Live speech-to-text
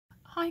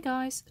Hi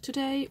guys,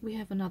 today we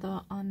have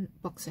another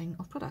unboxing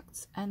of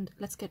products and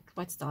let's get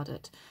right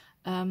started.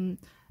 Actually,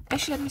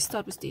 let me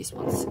start with these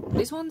ones.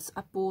 These ones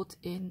I bought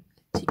in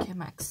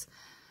TKmaxx.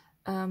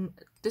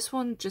 This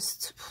one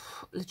just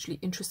literally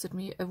interested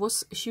me. It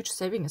was a huge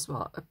saving as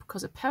well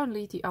because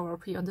apparently the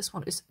RRP on this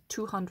one is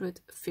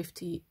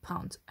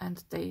 £250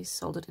 and they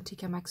sold it in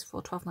TKmaxx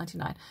for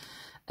 £12.99,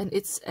 and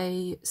it's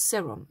a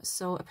serum.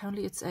 So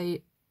apparently it's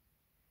a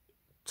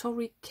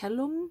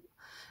Torricelum.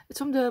 It's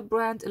from the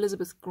brand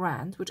Elizabeth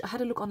Grant, which I had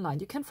a look online.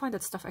 You can find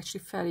that stuff actually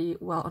fairly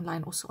well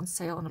online, also on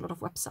sale on a lot of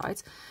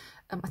websites.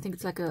 I think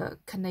it's like a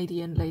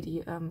Canadian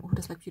lady who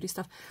does like beauty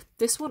stuff.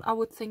 This one I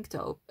would think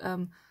though,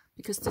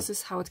 because this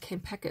is how it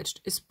came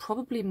packaged, is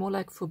probably more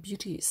like for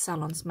beauty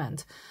salons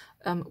meant,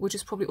 which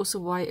is probably also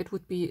why it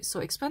would be so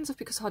expensive,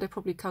 because how they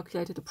probably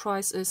calculated the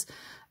price is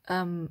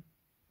the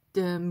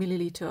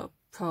milliliter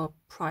per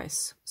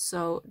price.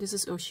 So this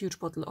is a huge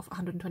bottle of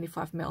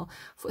 125 ml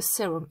for a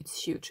serum.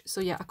 It's huge.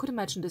 So yeah, I could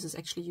imagine this is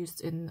actually used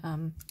in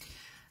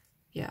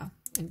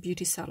in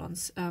beauty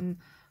salons.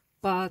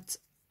 But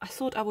I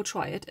thought I would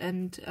try it,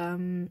 and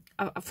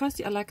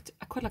firstly I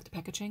quite like the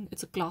packaging.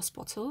 It's a glass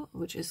bottle,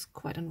 which is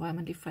quite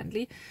environmentally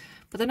friendly.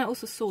 But then I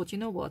also thought, you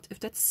know what, if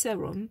that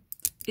serum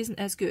isn't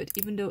as good,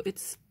 even though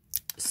it's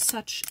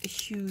such a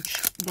huge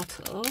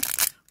bottle,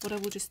 what I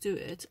will just do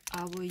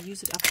I will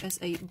use it up as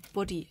a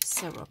body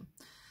serum.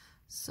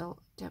 So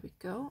there we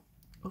go.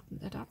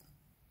 Open it up.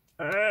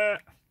 There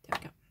we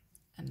go.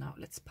 And now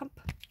let's pump.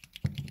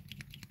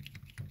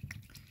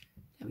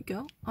 There we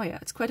go. Oh yeah,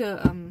 it's quite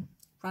a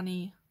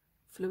runny,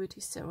 fluidy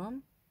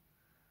serum.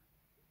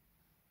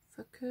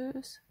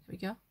 Focus. There we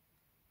go.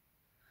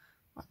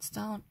 Once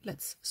down.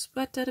 Let's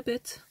spread that a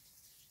bit.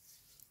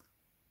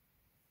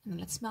 And then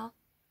let's smell.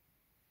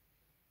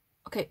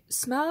 Okay,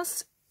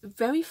 smells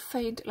very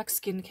faint, like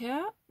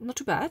skincare. Not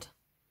too bad.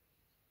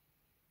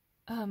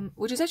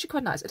 Which is actually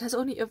quite nice. It has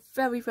only a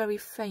very, very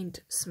faint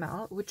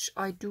smell, which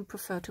I do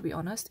prefer, to be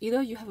honest.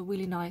 Either you have a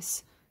really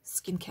nice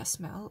skincare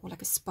smell, or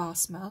like a spa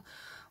smell,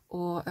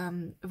 or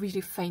a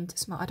really faint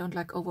smell. I don't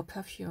like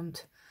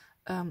over-perfumed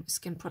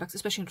skin products,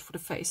 especially not for the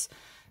face.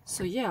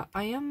 So yeah,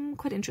 I am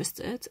quite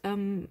interested.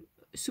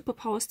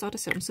 Superpower Starter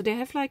Serum. So they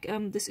have like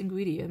this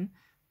ingredient,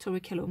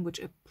 Torricelum, which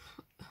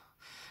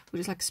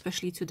is like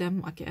especially to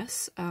them, I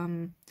guess.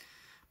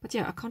 But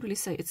yeah, I can't really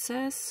say. It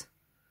says,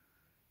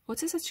 oh, it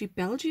says actually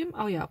Belgium.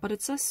 Oh yeah, but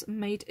it says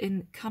made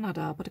in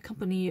Canada, but the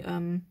company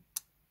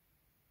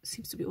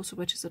seems to be also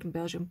registered in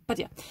Belgium. But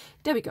yeah,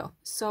 there we go.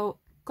 So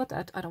got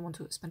that. I don't want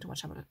to spend too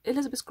much time on it.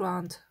 Elizabeth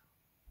Grant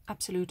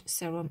Absolute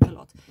Serum, a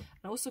lot.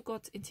 I also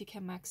got in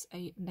TKmaxx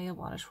a nail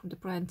varnish from the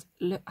brand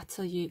Le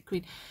Atelier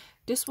Green.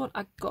 This one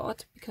I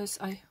got because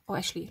oh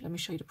actually, let me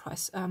show you the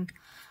price. I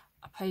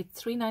paid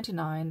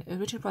 £3.99.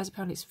 Original price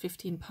apparently is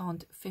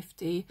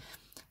 £15.50.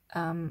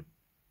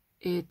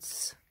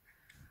 It's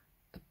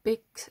a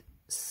big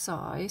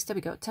size. There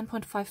we go,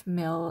 10.5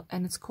 ml,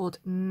 and it's called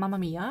Mamma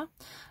Mia.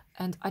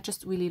 And I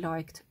just really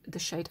liked the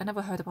shade. I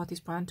never heard about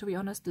this brand, to be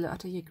honest. Le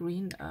Atelier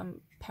Green,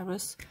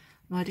 Paris,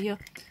 no idea.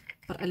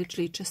 But I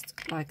literally just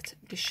liked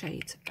the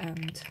shade,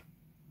 and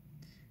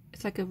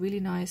it's like a really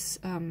nice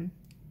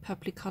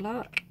purpley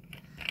color,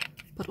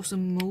 but also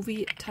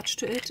mauvey touch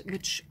to it,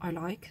 which I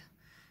like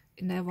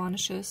in their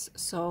varnishes.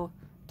 So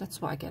that's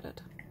why I got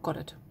it. Got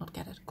it.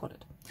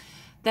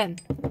 Then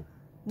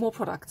more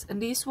products,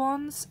 and these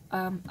ones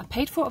I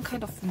paid for and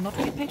kind of not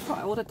really paid for.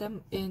 I ordered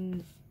them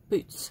in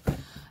Boots.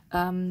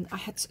 I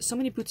had so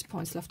many Boots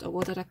points left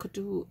over that I could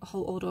do a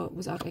whole order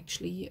without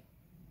actually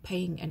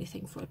paying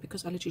anything for it,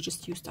 because I literally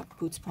just used up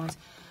Boots points.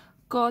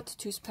 Got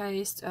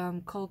toothpaste,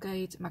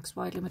 Colgate Max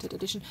White limited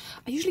edition.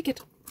 I usually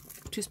get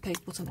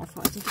toothpaste what's on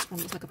offer. I think this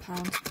one was like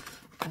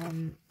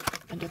 £1,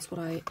 and that's what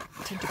I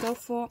tend to go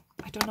for.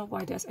 I don't know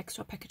why there's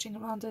extra packaging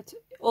around it,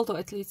 although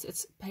at least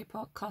it's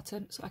paper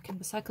carton, so I can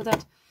recycle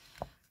that.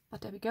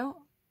 But there we go,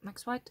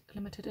 Max White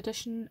limited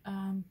edition,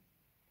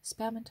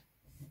 spearmint.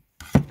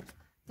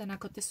 Then I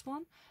got this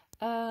one.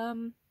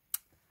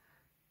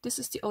 This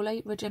is the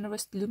Olay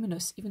Regenerist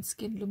Luminous Even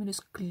Skin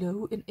Luminous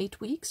Glow in 8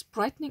 weeks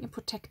Brightening and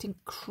Protecting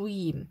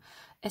Cream,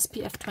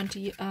 SPF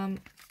 20.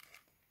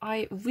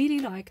 I really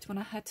liked when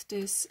I had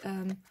this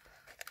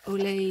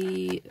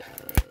Olay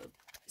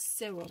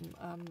serum,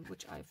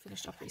 which I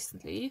finished up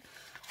recently.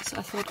 So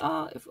I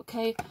thought,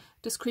 okay,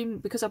 this cream,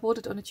 because I bought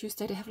it on a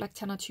Tuesday, they have like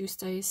 10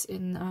 Tuesdays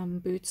in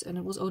Boots, and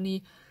it was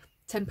only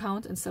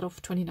 £10 instead of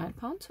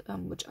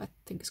 £29, which I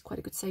think is quite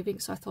a good saving.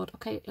 So I thought,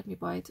 okay, let me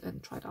buy it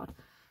and try it out.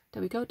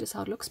 There we go. This is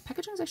how it looks.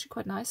 Packaging is actually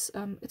quite nice.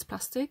 It's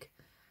plastic.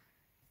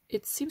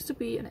 It seems to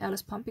be an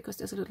airless pump because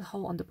there's a little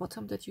hole on the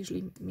bottom. That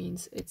usually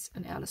means it's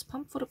an airless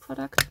pump for the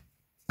product.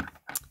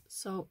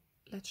 So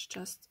let's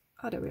just,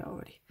 oh, there we are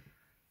already.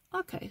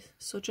 Okay,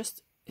 so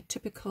just a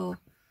typical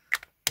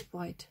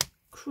white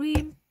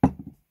cream.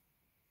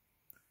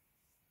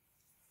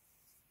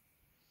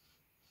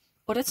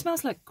 Oh, that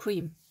smells like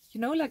cream. You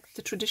know, like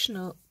the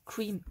traditional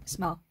cream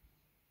smell,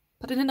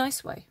 but in a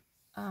nice way.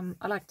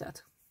 I like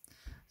that.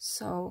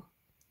 So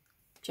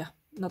yeah,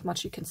 not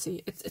much you can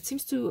see. It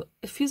seems to,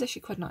 it feels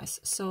actually quite nice,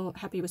 so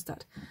happy with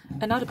that.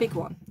 Another big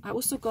one I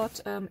also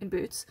got in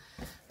Boots.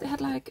 They had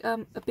like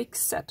a big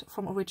set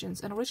from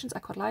Origins, and Origins I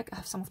quite like. I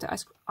have some of the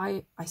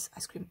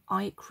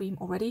eye cream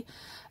already,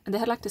 and they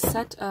had like the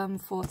set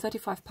for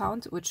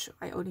 £35, which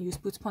I only use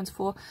Boots points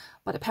for,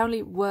 but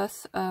apparently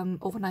worth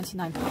over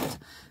 £99.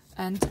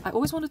 And I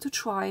always wanted to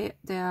try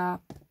their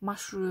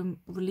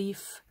mushroom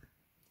relief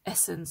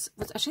essence,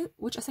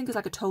 which I think is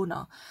like a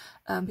toner,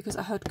 because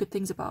I heard good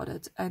things about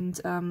it,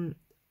 and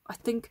I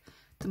think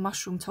the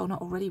mushroom toner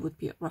already would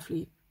be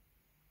roughly,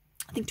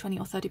 I think, £20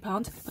 or £30,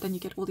 but then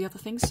you get all the other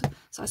things.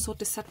 So I thought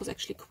this set was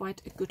actually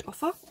quite a good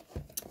offer,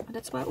 and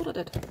that's why I ordered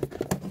it.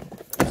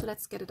 So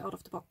let's get it out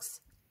of the box.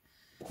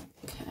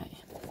 Okay.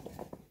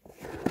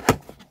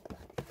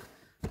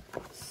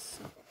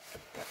 So,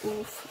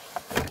 oof.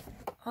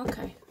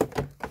 Okay,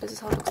 this is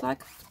how it looks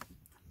like.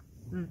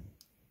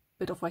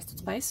 Bit of wasted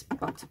space,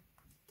 but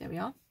there we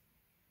are.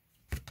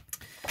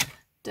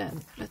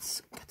 Then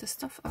let's get the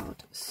stuff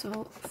out.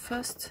 So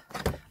first,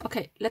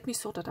 okay, let me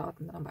sort it out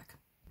and then I'm back.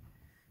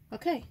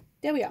 Okay,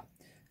 there we are.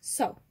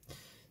 So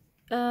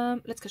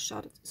let's get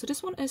started. So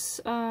this one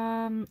is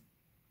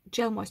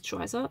gel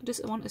moisturizer.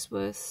 This one is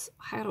with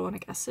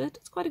hyaluronic acid.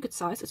 It's quite a good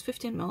size. It's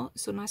 15 ml,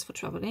 so nice for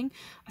traveling.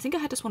 I think I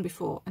had this one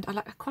before, and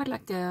I quite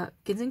like their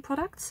ginseng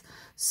products,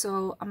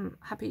 so I'm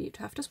happy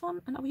to have this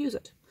one and I will use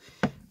it.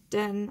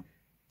 Then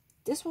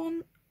this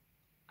one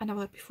I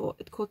never had before.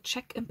 It's called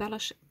Checks and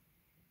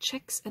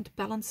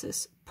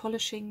Balances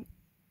Polishing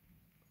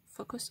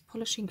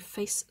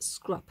Face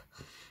Scrub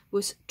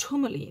with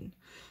tourmaline.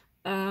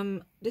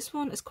 This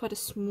one is quite a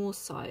small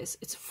size.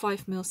 It's a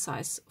 5 ml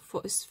size.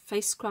 For a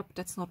face scrub,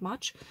 that's not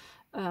much.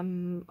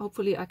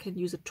 Hopefully I can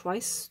use it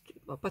twice,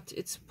 but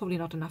it's probably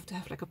not enough to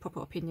have like a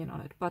proper opinion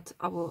on it, but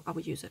I will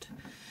use it.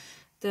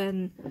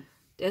 Then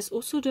there's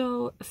also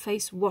though a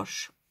face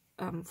wash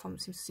from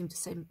seems the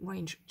same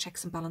range,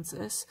 Checks and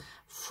Balances,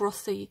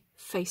 frothy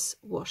face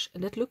wash,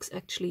 and that looks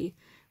actually,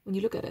 when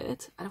you look at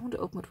it, I don't want to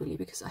open it really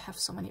because I have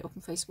so many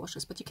open face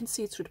washes, but you can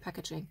see it through the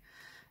packaging.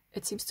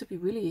 It seems to be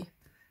really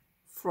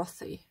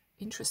frothy,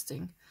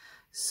 interesting.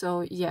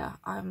 So yeah,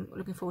 I'm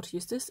looking forward to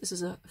use this. This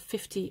is a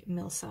 50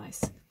 ml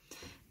size.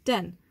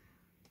 Then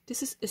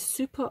this is a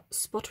super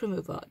spot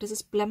remover. This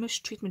is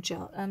blemish treatment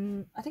gel.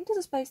 I think this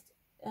is based,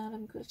 let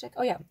me quickly check.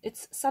 Oh yeah,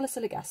 it's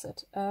salicylic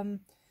acid.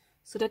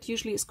 So that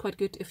usually is quite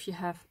good if you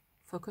have,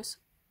 focus,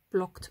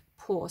 blocked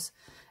pores.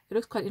 It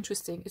looks quite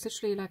interesting. It's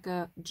actually like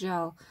a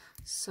gel,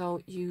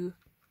 so you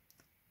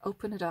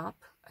open it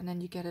up and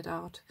then you get it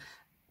out,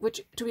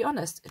 which, to be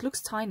honest, it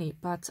looks tiny,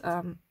 but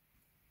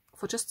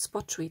for just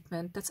spot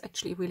treatment, that's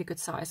actually a really good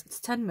size. It's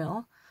 10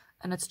 ml,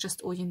 and it's just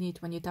all you need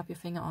when you dab your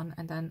finger on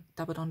and then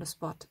dab it on the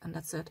spot, and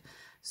that's it.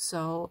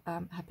 So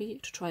I'm happy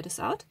to try this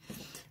out.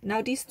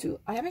 Now these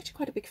two, I am actually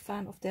quite a big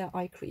fan of their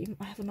eye cream.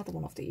 I have another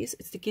one of these.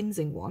 It's the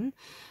ginseng one,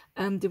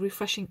 the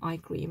refreshing eye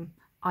cream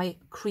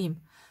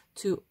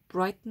to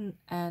brighten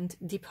and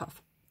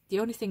depuff. The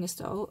only thing is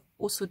though,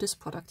 also this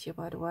product here,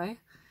 by the way,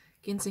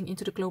 ginseng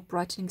into the glow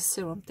brightening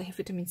serum, they have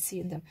vitamin C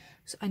in them,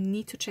 so I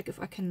need to check if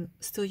I can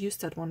still use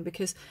that one,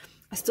 because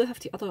I still have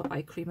the other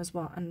eye cream as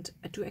well, and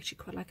I do actually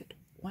quite like it.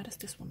 Why does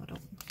this one not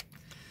open?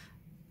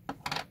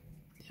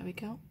 There we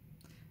go.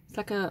 It's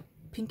like a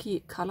pinky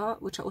color,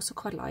 which I also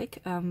quite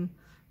like,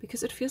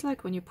 because it feels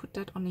like when you put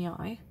that on the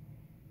eye,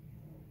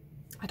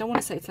 I don't want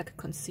to say it's like a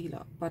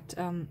concealer, but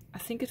I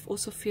think it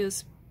also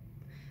feels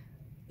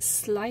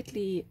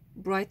slightly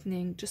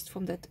brightening just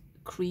from that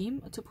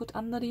cream to put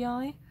under the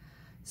eye.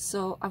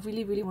 So I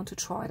really want to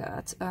try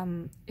that,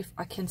 if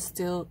I can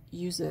still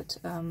use it,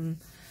 and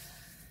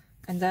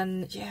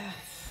then yeah,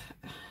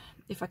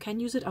 if I can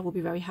use it I will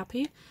be very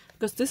happy,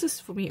 because this is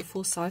for me a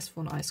full size for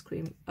an eye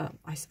cream.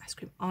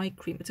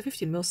 It's a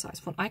 15 ml size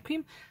for an eye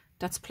cream.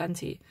 That's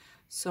plenty,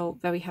 so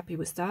very happy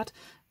with that,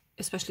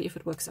 especially if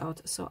it works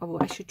out. So I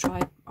will actually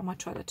try, I might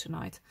try that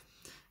tonight.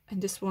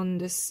 And this one,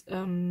 this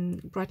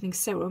brightening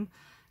serum,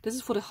 this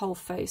is for the whole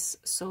face,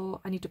 so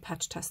I need to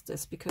patch test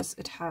this because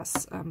it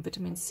has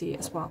vitamin C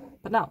as well.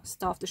 But now,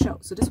 star of the show.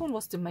 So this one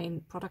was the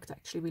main product I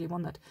actually really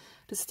wanted.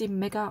 This is the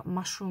Mega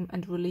Mushroom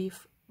and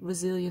Relief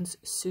Resilience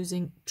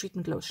Soothing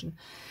Treatment Lotion.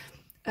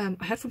 I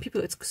heard from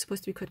people it's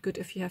supposed to be quite good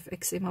if you have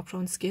eczema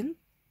prone skin.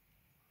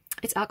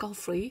 It's alcohol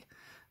free.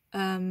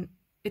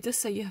 It does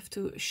say you have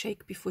to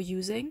shake before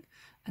using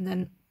and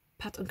then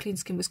pat on clean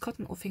skin with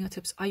cotton or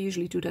fingertips. I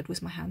usually do that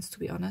with my hands, to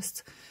be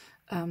honest.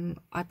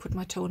 I put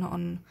my toner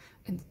on,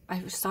 and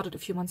I started a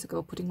few months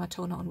ago putting my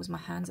toner on with my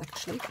hands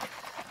actually.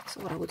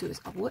 So what I will do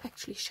is I will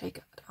actually shake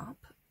it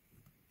up,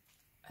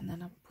 and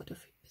then I will put a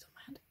bit on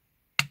my hand,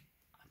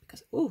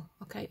 because oh,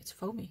 okay, it's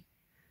foamy.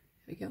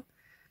 Here we go.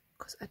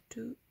 Because I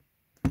do,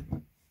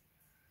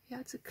 yeah,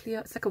 it's a clear,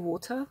 it's like a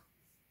water.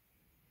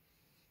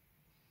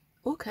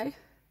 Okay, it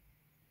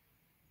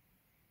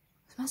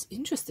smells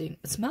interesting.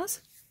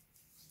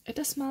 It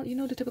does smell, you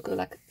know, the typical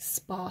like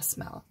spa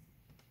smell,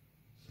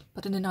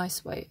 but in a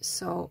nice way.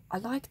 So I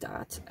like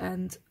that,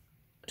 and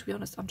to be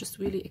honest, I'm just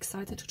really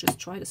excited to just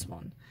try this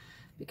one,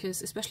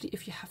 because especially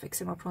if you have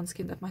eczema prone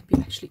skin, that might be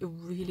actually a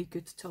really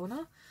good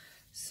toner.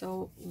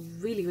 So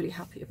really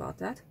happy about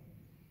that.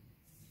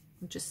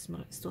 I'm just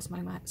still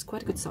smelling my, it's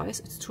quite a good size.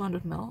 It's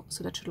 200 ml,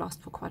 so that should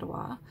last for quite a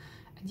while.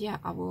 And yeah,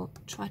 I will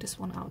try this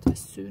one out as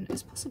soon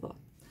as possible.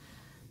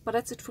 But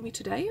that's it for me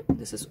today.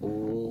 This is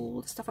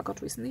all the stuff I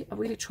got recently. I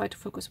really try to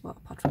focus, well,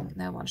 apart from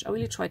nail varnish, I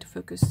really try to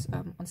focus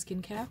on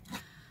skincare.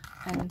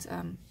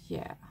 And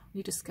yeah,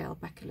 need to scale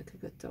back a little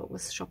bit though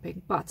with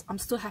shopping. But I'm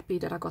still happy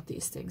that I got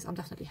these things. I'm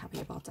definitely happy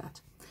about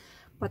that.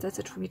 But that's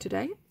it for me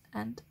today,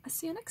 and I'll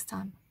see you next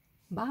time.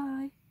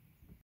 Bye!